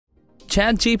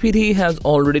ChatGPT has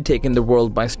already taken the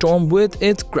world by storm with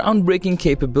its groundbreaking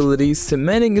capabilities,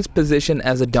 cementing its position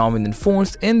as a dominant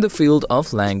force in the field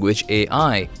of language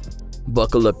AI.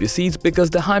 Buckle up your seats because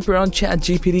the hype around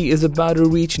ChatGPT is about to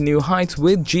reach new heights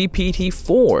with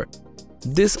GPT-4.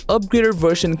 This upgraded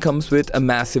version comes with a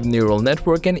massive neural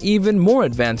network and even more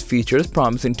advanced features,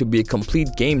 promising to be a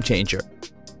complete game changer.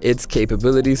 Its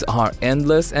capabilities are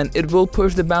endless, and it will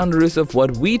push the boundaries of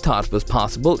what we thought was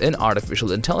possible in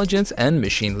artificial intelligence and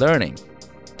machine learning.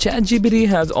 ChatGPT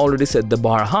has already set the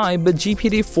bar high, but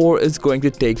GPT-4 is going to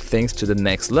take things to the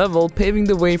next level, paving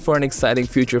the way for an exciting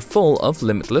future full of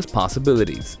limitless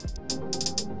possibilities.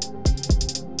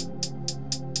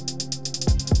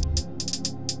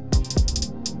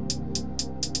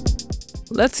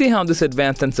 Let's see how this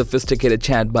advanced and sophisticated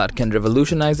chatbot can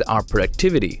revolutionize our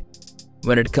productivity.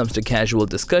 When it comes to casual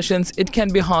discussions, it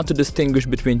can be hard to distinguish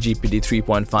between GPT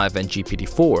 3.5 and GPT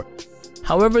 4.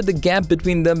 However, the gap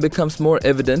between them becomes more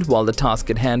evident while the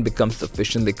task at hand becomes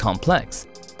sufficiently complex.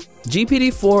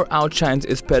 GPT 4 outshines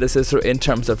its predecessor in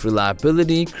terms of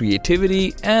reliability,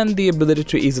 creativity, and the ability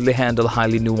to easily handle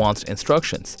highly nuanced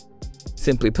instructions.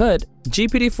 Simply put,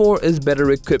 GPT 4 is better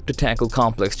equipped to tackle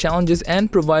complex challenges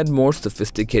and provide more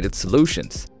sophisticated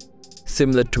solutions.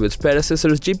 Similar to its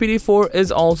predecessors, GPT-4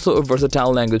 is also a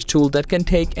versatile language tool that can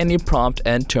take any prompt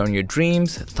and turn your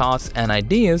dreams, thoughts, and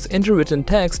ideas into written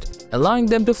text, allowing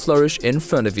them to flourish in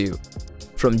front of you.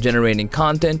 From generating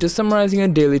content to summarizing a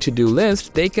daily to-do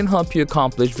list, they can help you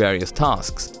accomplish various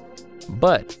tasks.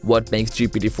 But what makes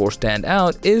GPT-4 stand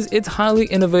out is its highly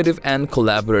innovative and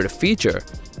collaborative feature.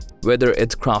 Whether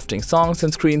it's crafting songs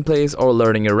and screenplays or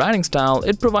learning a writing style,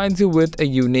 it provides you with a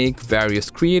unique,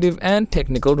 various creative and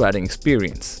technical writing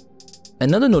experience.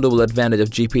 Another notable advantage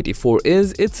of GPT-4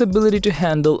 is its ability to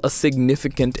handle a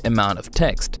significant amount of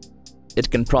text. It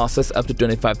can process up to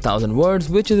 25,000 words,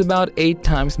 which is about 8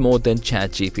 times more than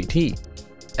ChatGPT.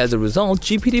 As a result,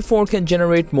 GPT-4 can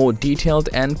generate more detailed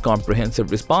and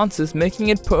comprehensive responses, making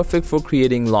it perfect for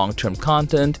creating long-term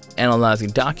content, analyzing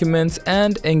documents,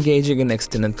 and engaging in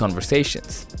extended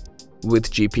conversations. With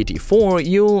GPT-4,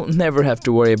 you'll never have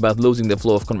to worry about losing the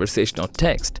flow of conversational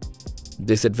text.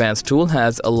 This advanced tool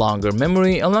has a longer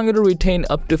memory, allowing it to retain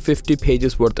up to 50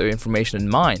 pages worth of information in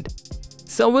mind.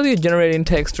 So whether you're generating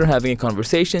text or having a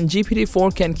conversation,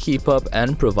 GPT-4 can keep up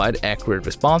and provide accurate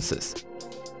responses.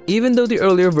 Even though the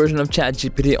earlier version of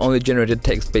ChatGPT only generated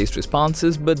text-based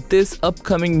responses, but this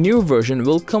upcoming new version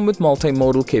will come with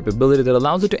multimodal capability that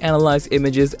allows it to analyze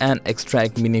images and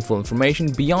extract meaningful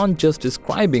information beyond just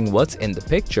describing what's in the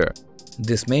picture.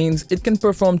 This means it can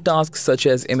perform tasks such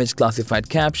as image classified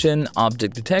caption,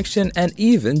 object detection, and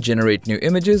even generate new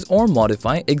images or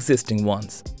modify existing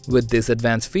ones. With this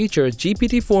advanced feature,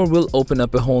 GPT-4 will open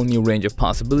up a whole new range of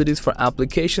possibilities for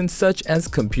applications such as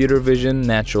computer vision,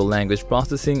 natural language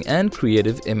processing, and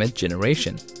creative image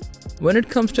generation. When it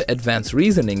comes to advanced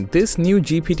reasoning, this new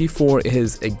GPT-4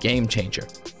 is a game changer.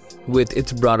 With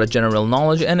its broader general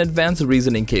knowledge and advanced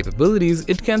reasoning capabilities,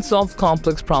 it can solve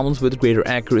complex problems with greater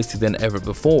accuracy than ever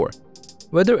before.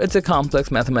 Whether it's a complex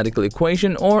mathematical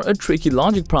equation or a tricky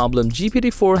logic problem,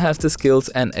 GPT-4 has the skills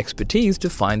and expertise to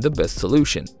find the best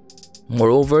solution.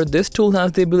 Moreover, this tool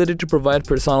has the ability to provide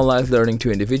personalized learning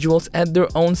to individuals at their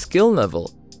own skill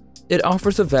level. It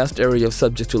offers a vast array of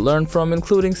subjects to learn from,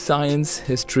 including science,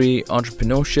 history,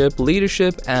 entrepreneurship,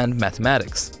 leadership, and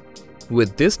mathematics.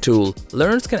 With this tool,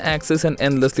 learners can access an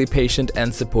endlessly patient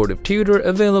and supportive tutor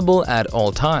available at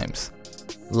all times.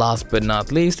 Last but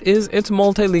not least is its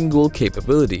multilingual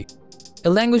capability. A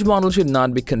language model should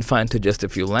not be confined to just a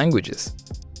few languages.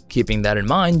 Keeping that in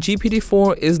mind,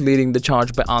 GPT-4 is leading the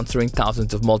charge by answering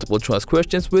thousands of multiple-choice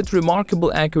questions with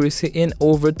remarkable accuracy in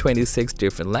over 26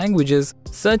 different languages,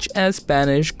 such as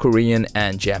Spanish, Korean,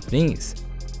 and Japanese.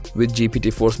 With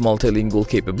GPT-4's multilingual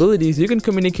capabilities, you can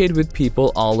communicate with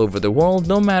people all over the world,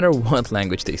 no matter what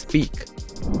language they speak.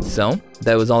 So,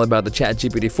 that was all about the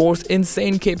ChatGPT-4's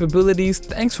insane capabilities.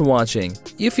 Thanks for watching.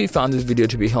 If you found this video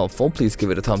to be helpful, please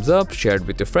give it a thumbs up, share it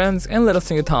with your friends, and let us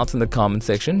know your thoughts in the comment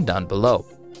section down below.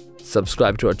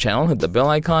 Subscribe to our channel, hit the bell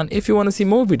icon if you want to see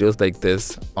more videos like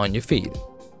this on your feed.